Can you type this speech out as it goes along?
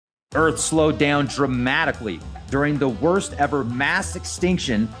Earth slowed down dramatically during the worst ever mass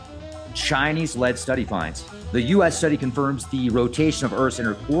extinction, Chinese-led study finds. The U.S. study confirms the rotation of Earth's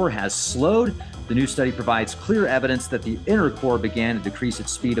inner core has slowed. The new study provides clear evidence that the inner core began to decrease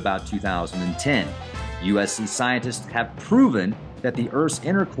its speed about 2010. USC scientists have proven that the Earth's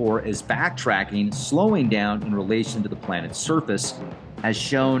inner core is backtracking, slowing down in relation to the planet's surface, as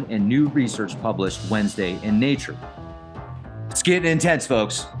shown in new research published Wednesday in Nature. It's getting intense,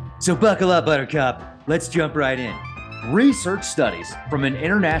 folks. So buckle up, Buttercup. Let's jump right in. Research studies from an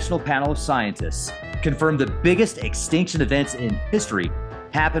international panel of scientists confirm the biggest extinction events in history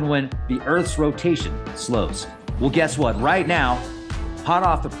happen when the Earth's rotation slows. Well, guess what? Right now, hot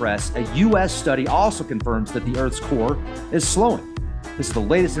off the press, a U.S. study also confirms that the Earth's core is slowing. This is the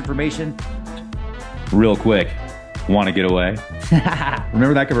latest information. Real quick, want to get away?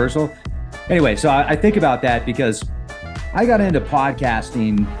 Remember that commercial? Anyway, so I think about that because I got into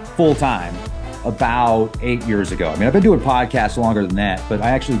podcasting full time about 8 years ago. I mean, I've been doing podcasts longer than that, but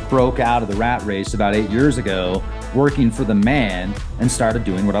I actually broke out of the rat race about 8 years ago, working for the man, and started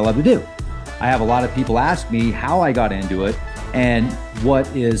doing what I love to do. I have a lot of people ask me how I got into it and what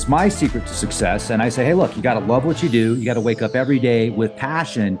is my secret to success. And I say, hey, look, you got to love what you do. You got to wake up every day with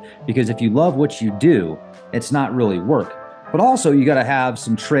passion, because if you love what you do, it's not really work. But also you got to have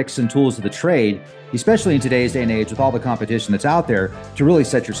some tricks and tools of the trade, especially in today's day and age with all the competition that's out there, to really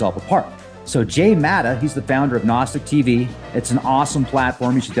set yourself apart. So Jay Matta, he's the founder of Gnostic TV. It's an awesome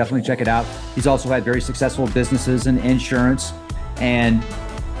platform. You should definitely check it out. He's also had very successful businesses in insurance and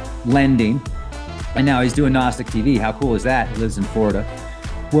lending. And now he's doing Gnostic TV. How cool is that? He lives in Florida.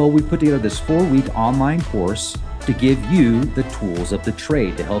 Well, we put together this 4-week online course to give you the tools of the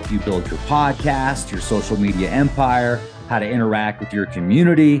trade to help you build your podcast, your social media empire, how to interact with your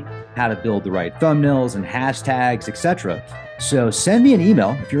community, how to build the right thumbnails and hashtags, etc. So send me an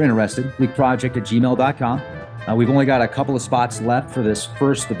email if you're interested, leakproject@gmail.com. We've only got a couple of spots left for this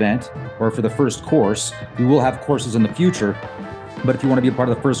first event, or for the first course. We will have courses in the future, but if you want to be a part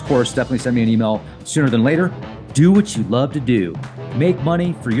of the first course, definitely send me an email sooner than later. Do what you love to do. Make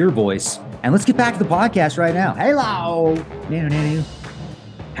money for your voice. And let's get back to the podcast right now. Hello.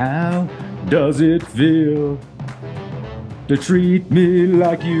 How does it feel to treat me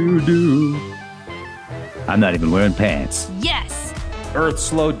like you do? I'm not even wearing pants. Yes! Earth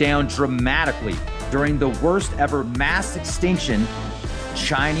slowed down dramatically during the worst ever mass extinction,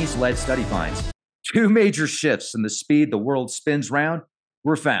 Chinese-led study finds. Two major shifts in the speed the world spins round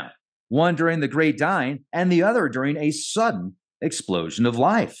were found. One during the Great Dying and the other during a sudden explosion of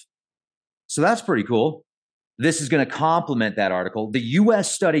life. So that's pretty cool. This is going to complement that article. The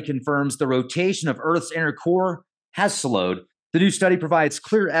U.S. study confirms the rotation of Earth's inner core has slowed. The new study provides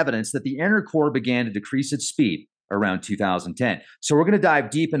clear evidence that the inner core began to decrease its speed around 2010. So we're going to dive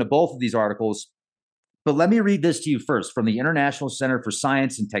deep into both of these articles, but let me read this to you first from the International Center for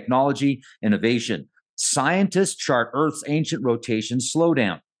Science and Technology Innovation. Scientists chart Earth's ancient rotation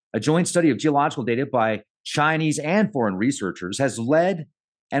slowdown. A joint study of geological data by Chinese and foreign researchers has led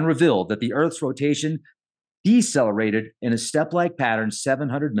and revealed that the Earth's rotation decelerated in a step-like pattern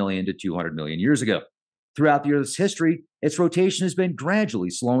 700 million to 200 million years ago. Throughout the Earth's history, its rotation has been gradually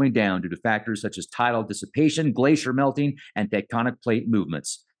slowing down due to factors such as tidal dissipation, glacier melting, and tectonic plate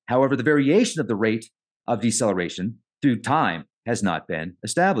movements. However, the variation of the rate of deceleration through time has not been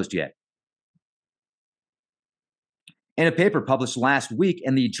established yet. In a paper published last week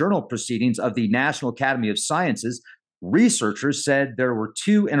in the journal Proceedings of the National Academy of Sciences, researchers said there were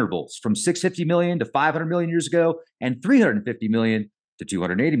two intervals from 650 million to 500 million years ago and 350 million to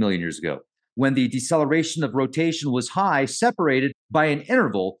 280 million years ago, when the deceleration of rotation was high, separated by an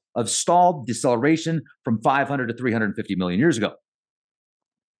interval of stalled deceleration from 500 to 350 million years ago.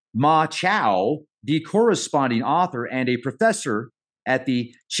 Ma Chao, the corresponding author and a professor at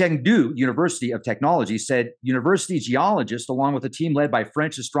the Chengdu University of Technology, said university geologists, along with a team led by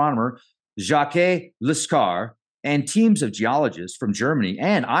French astronomer Jacques Lescar, and teams of geologists from Germany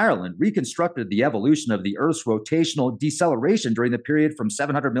and Ireland reconstructed the evolution of the Earth's rotational deceleration during the period from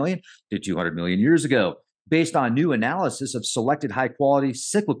 700 million to 200 million years ago, based on new analysis of selected high-quality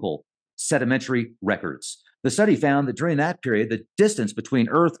cyclical sedimentary records. The study found that during that period, the distance between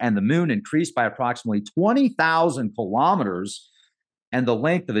Earth and the Moon increased by approximately 20,000 kilometers, and the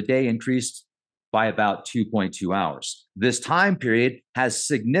length of a day increased by about 2.2 hours. This time period has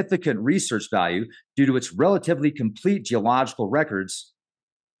significant research value due to its relatively complete geological records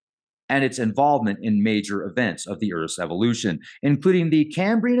and its involvement in major events of the Earth's evolution, including the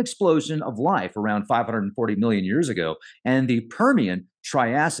Cambrian explosion of life around 540 million years ago and the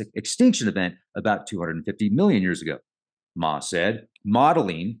Permian-Triassic extinction event about 250 million years ago. Ma said,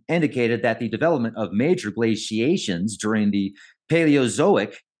 Modeling indicated that the development of major glaciations during the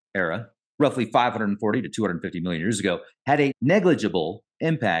Paleozoic era, roughly 540 to 250 million years ago, had a negligible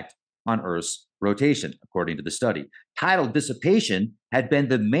impact on Earth's rotation, according to the study. Tidal dissipation had been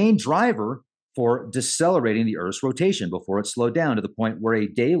the main driver for decelerating the Earth's rotation before it slowed down to the point where a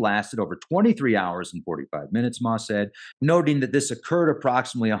day lasted over 23 hours and 45 minutes, Moss said, noting that this occurred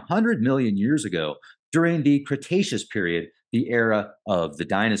approximately 100 million years ago during the Cretaceous period, the era of the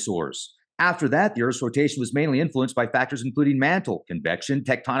dinosaurs. After that, the Earth's rotation was mainly influenced by factors including mantle, convection,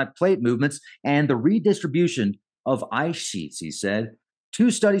 tectonic plate movements, and the redistribution of ice sheets, he said.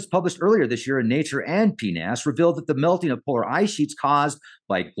 Two studies published earlier this year in Nature and PNAS revealed that the melting of polar ice sheets caused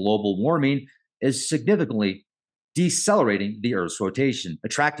by global warming is significantly decelerating the Earth's rotation,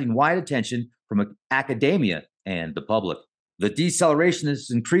 attracting wide attention from academia and the public. The deceleration has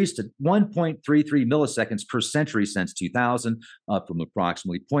increased to 1.33 milliseconds per century since 2000, up from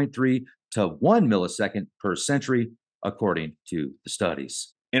approximately 0.3 to 1 millisecond per century, according to the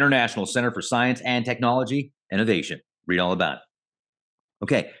studies. International Center for Science and Technology Innovation. Read all about it.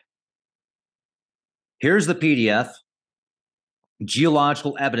 Okay, here's the PDF.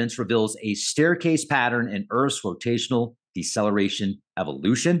 Geological evidence reveals a staircase pattern in Earth's rotational deceleration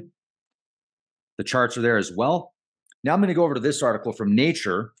evolution. The charts are there as well. Now I'm going to go over to this article from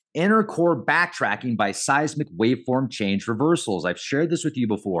Nature, Inner Core Backtracking by Seismic Waveform Change Reversals. I've shared this with you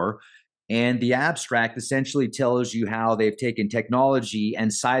before, and the abstract essentially tells you how they've taken technology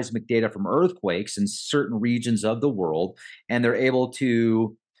and seismic data from earthquakes in certain regions of the world, and they're able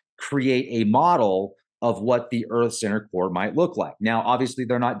to create a model of what the Earth's inner core might look like. Now, obviously,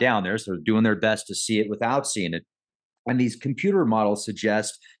 they're not down there, so they're doing their best to see it without seeing it. And these computer models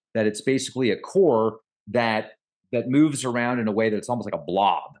suggest that it's basically a core that moves around in a way that's almost like a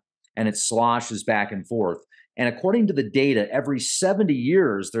blob, and it sloshes back and forth. And according to the data, every 70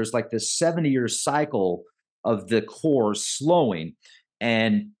 years, there's like this 70-year cycle of the core slowing.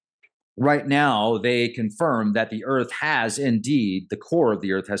 And right now, they confirm that the Earth has indeed, the core of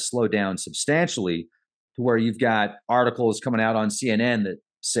the Earth has slowed down substantially to where you've got articles coming out on CNN that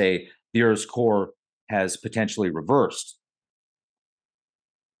say the Earth's core has potentially reversed.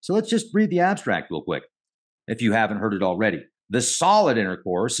 So let's just read the abstract real quick, if you haven't heard it already. The solid inner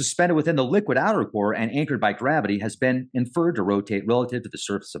core, suspended within the liquid outer core and anchored by gravity, has been inferred to rotate relative to the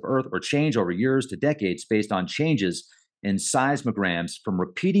surface of Earth or change over years to decades based on changes in seismograms from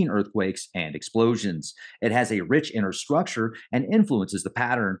repeating earthquakes and explosions. It has a rich inner structure and influences the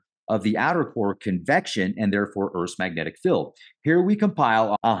pattern of the outer core convection and therefore Earth's magnetic field. Here we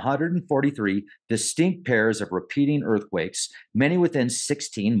compile 143 distinct pairs of repeating earthquakes, many within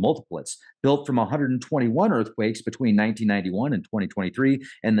 16 multiplets, built from 121 earthquakes between 1991 and 2023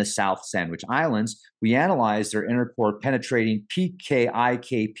 in the South Sandwich Islands. We analyzed their inner core penetrating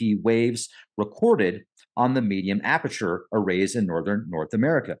PKIKP waves recorded on the medium aperture arrays in northern North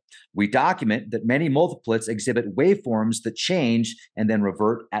America. We document that many multiplets exhibit waveforms that change and then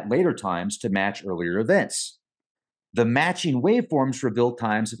revert at later times to match earlier events. The matching waveforms reveal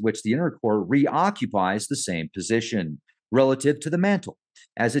times at which the inner core reoccupies the same position relative to the mantle,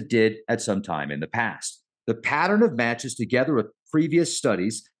 as it did at some time in the past. The pattern of matches, together with previous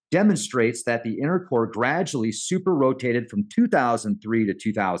studies, demonstrates that the inner core gradually super-rotated from 2003 to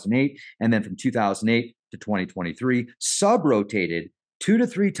 2008, and then from 2008 to 2023, sub-rotated 2 to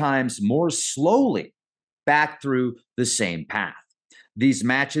 3 times more slowly back through the same path. These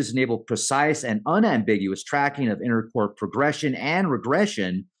matches enable precise and unambiguous tracking of inner core progression and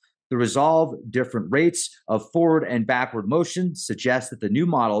regression. The resolve different rates of forward and backward motion suggests that the new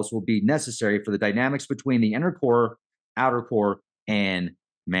models will be necessary for the dynamics between the inner core, outer core, and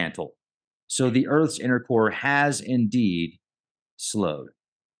mantle. So the Earth's inner core has indeed slowed.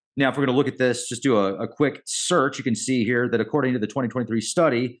 Now, if we're going to look at this, just do a quick search. You can see here that according to the 2023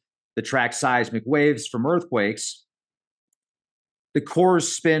 study that tracks seismic waves from earthquakes, the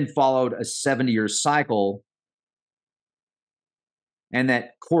core's spin followed a 70-year cycle, and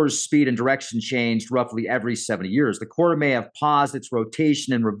that core's speed and direction changed roughly every 70 years. The core may have paused its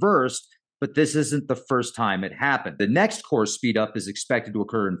rotation and reversed, but this isn't the first time it happened. The next core speed up is expected to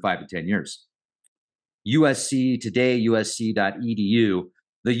occur in 5 to 10 years. USC Today, usc.edu.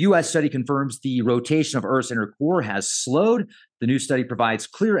 The U.S. study confirms the rotation of Earth's inner core has slowed. The new study provides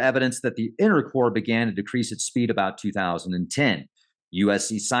clear evidence that the inner core began to decrease its speed about 2010.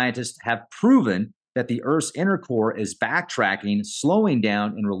 USC scientists have proven that the Earth's inner core is backtracking, slowing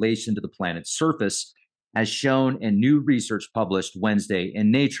down in relation to the planet's surface, as shown in new research published Wednesday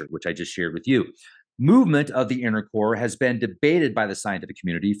in Nature, which I just shared with you. Movement of the inner core has been debated by the scientific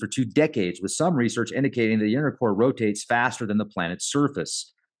community for 2 decades, with some research indicating that the inner core rotates faster than the planet's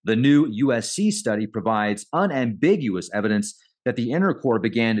surface. The new USC study provides unambiguous evidence that the inner core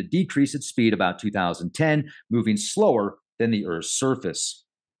began to decrease its speed about 2010, moving slower than the Earth's surface.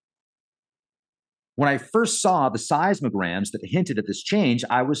 When I first saw the seismograms that hinted at this change,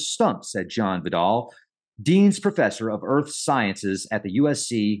 I was stumped, said John Vidal, Dean's Professor of Earth Sciences at the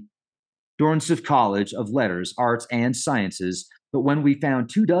USC Dornsife College of Letters, Arts, and Sciences. But when we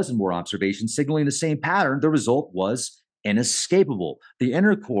found 24 more observations signaling the same pattern, the result was inescapable. The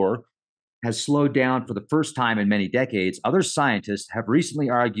inner core has slowed down for the first time in many decades. Other scientists have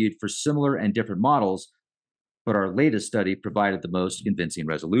recently argued for similar and different models, but our latest study provided the most convincing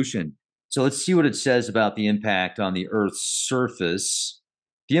resolution. So let's see what it says about the impact on the Earth's surface.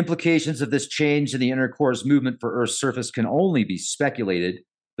 The implications of this change in the inner core's movement for Earth's surface can only be speculated,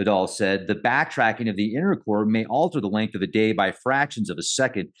 Vidal said. The backtracking of the inner core may alter the length of a day by fractions of a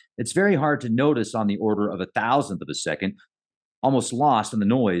second. It's very hard to notice on the order of a thousandth of a second, almost lost in the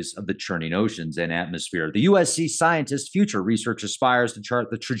noise of the churning oceans and atmosphere. The USC scientist future research aspires to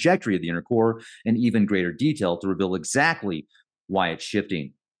chart the trajectory of the inner core in even greater detail to reveal exactly why it's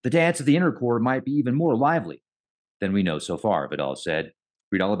shifting. The dance of the inner core might be even more lively than we know so far, Vidal said.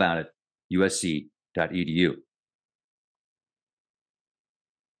 Read all about it, usc.edu.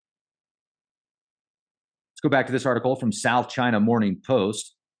 Let's go back to this article from South China Morning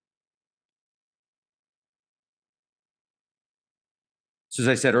Post. So as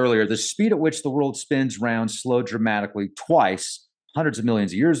I said earlier, the speed at which the world spins round slowed dramatically twice, hundreds of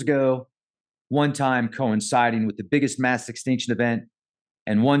millions of years ago, one time coinciding with the biggest mass extinction event,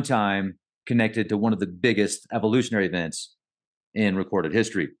 and one time connected to one of the biggest evolutionary events in recorded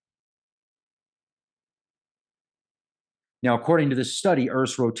history. Now, according to this study,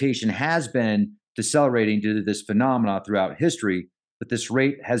 Earth's rotation has been decelerating due to this phenomenon throughout history, but this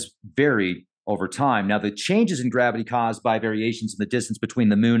rate has varied over time. Now, the changes in gravity caused by variations in the distance between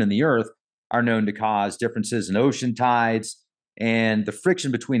the moon and the Earth are known to cause differences in ocean tides, and the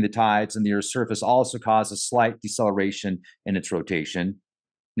friction between the tides and the Earth's surface also causes a slight deceleration in its rotation.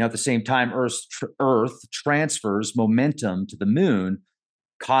 Now, at the same time, Earth transfers momentum to the moon,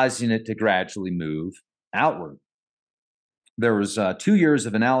 causing it to gradually move outward. There was 2 years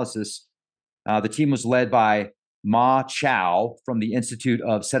of analysis. The team was led by Ma Chao from the Institute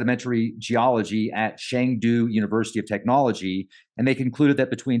of Sedimentary Geology at Chengdu University of Technology, and they concluded that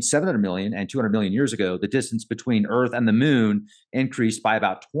between 700 million and 200 million years ago, the distance between Earth and the moon increased by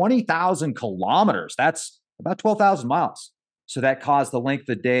about 20,000 kilometers. That's about 12,000 miles. So that caused the length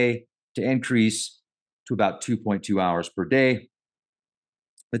of the day to increase to about 2.2 hours per day.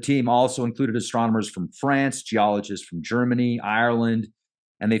 The team also included astronomers from France, geologists from Germany, Ireland,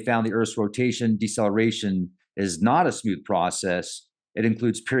 and they found the Earth's rotation deceleration is not a smooth process. It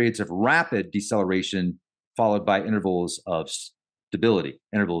includes periods of rapid deceleration followed by intervals of stability.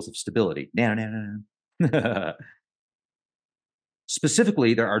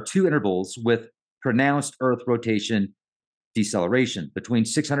 Specifically, there are 2 intervals with pronounced Earth rotation deceleration between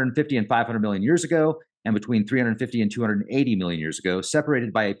 650 and 500 million years ago, and between 350 and 280 million years ago,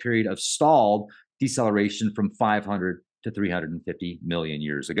 separated by a period of stalled deceleration from 500 to 350 million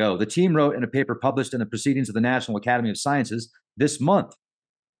years ago. The team wrote in a paper published in the Proceedings of the National Academy of Sciences this month.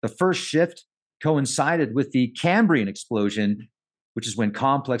 The first shift coincided with the Cambrian explosion, which is when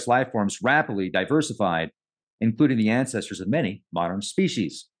complex life forms rapidly diversified, including the ancestors of many modern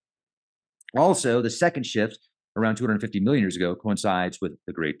species. Also, the second shift, around 250 million years ago, coincides with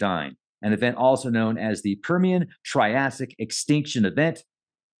the Great Dying, an event also known as the Permian-Triassic Extinction event,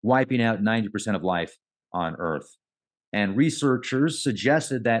 wiping out 90% of life on Earth. And researchers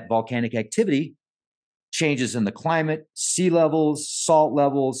suggested that volcanic activity, changes in the climate, sea levels, salt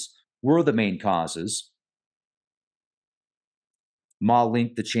levels were the main causes. Ma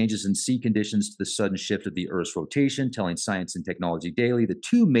linked the changes in sea conditions to the sudden shift of the Earth's rotation, telling Science and Technology Daily the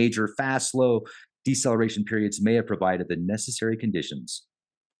 2 major fast-slow deceleration periods may have provided the necessary conditions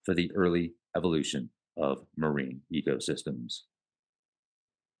for the early evolution of marine ecosystems.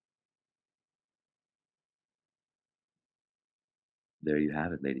 There you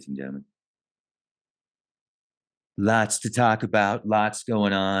have it, ladies and gentlemen. Lots to talk about, lots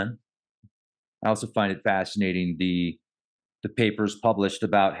going on. I also find it fascinating the papers published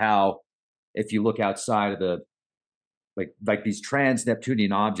about how if you look outside of the like these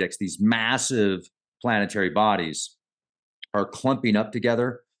trans-Neptunian objects, these massive planetary bodies are clumping up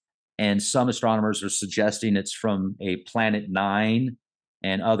together, and some astronomers are suggesting it's from a planet 9,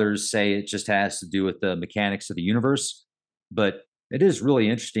 and others say it just has to do with the mechanics of the universe. But it is really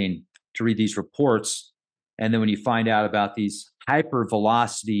interesting to read these reports. And then when you find out about these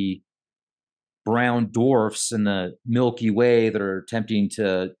hypervelocity brown dwarfs in the Milky Way that are attempting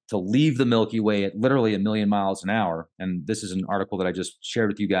to leave the Milky Way at literally 1,000,000 miles an hour. And this is an article that I just shared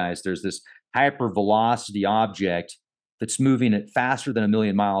with you guys. There's this hypervelocity object that's moving at faster than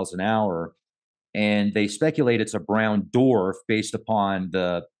 1,000,000 miles an hour. And they speculate it's a brown dwarf based upon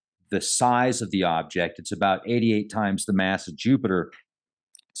the size of the object. It's about 88 times the mass of Jupiter.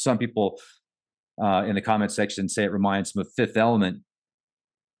 Some people in the comment section say it reminds them of Fifth Element.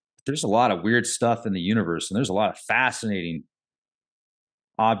 There's a lot of weird stuff in the universe, and there's a lot of fascinating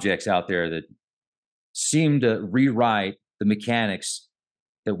objects out there that seem to rewrite the mechanics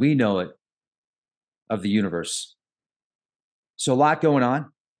that we know it of the universe. So a lot going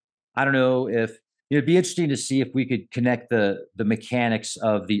on. I don't know if it'd be interesting to see if we could connect the mechanics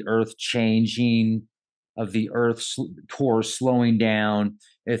of the Earth changing, of the Earth's core slowing down,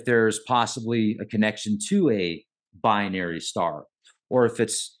 if there's possibly a connection to a binary star, or if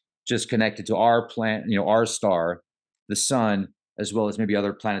it's just connected to our planet, our star, the sun, as well as maybe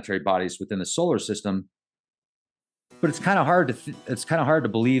other planetary bodies within the solar system. But it's kind of hard to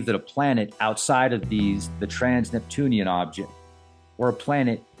believe that a planet outside of the trans-Neptunian object, or a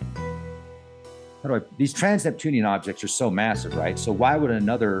planet. These trans-Neptunian objects are so massive, right? So why would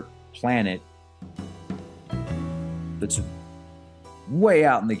another planet that's way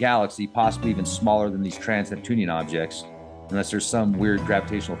out in the galaxy, possibly even smaller than these trans-Neptunian objects, unless there's some weird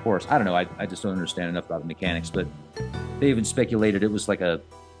gravitational force? I don't know. I just don't understand enough about the mechanics, but they even speculated it was like a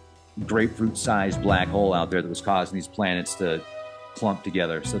grapefruit-sized black hole out there that was causing these planets to clump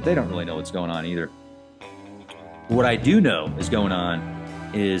together. So they don't really know what's going on either. But what I do know is going on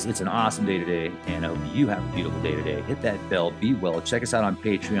is it's an awesome day today, and I hope you have a beautiful day today. Hit that bell, be well. Check us out on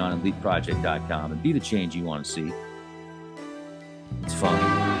Patreon and LeapProject.com, and be the change you want to see. It's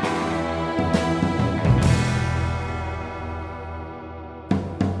fun.